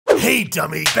Hey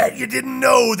dummy, bet you didn't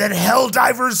know that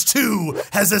Helldivers 2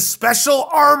 has a special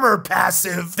armor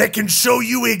passive that can show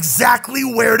you exactly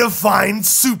where to find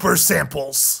super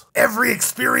samples. Every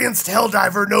experienced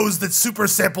Helldiver knows that super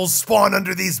samples spawn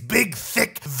under these big,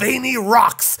 thick, veiny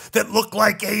rocks that look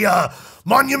like a,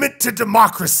 monument to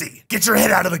democracy. Get your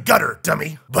head out of the gutter,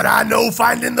 dummy. But I know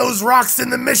finding those rocks in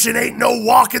the mission ain't no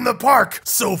walk in the park,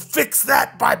 so fix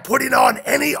that by putting on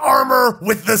any armor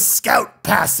with the Scout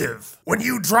passive. When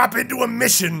you drop into a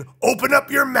mission, open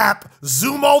up your map,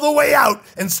 zoom all the way out,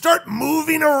 and start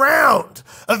moving around.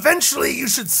 Eventually, you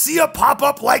should see a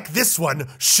pop-up like this one,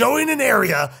 showing an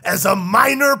area as a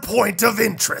minor point of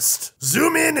interest.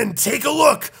 Zoom in and take a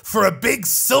look for a big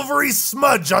silvery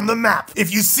smudge on the map.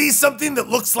 If you see something that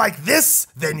looks like this,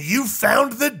 then you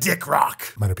found the Dick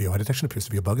Rock. Minor POI detection appears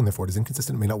to be a bug, and therefore it is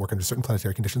inconsistent and may not work under certain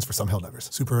planetary conditions for some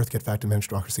Helldivers. Super Earth, get Fakt, and manage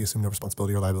democracy, assume no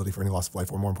responsibility or liability for any loss of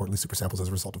life, or more importantly, super samples as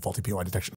a result of faulty POI detection.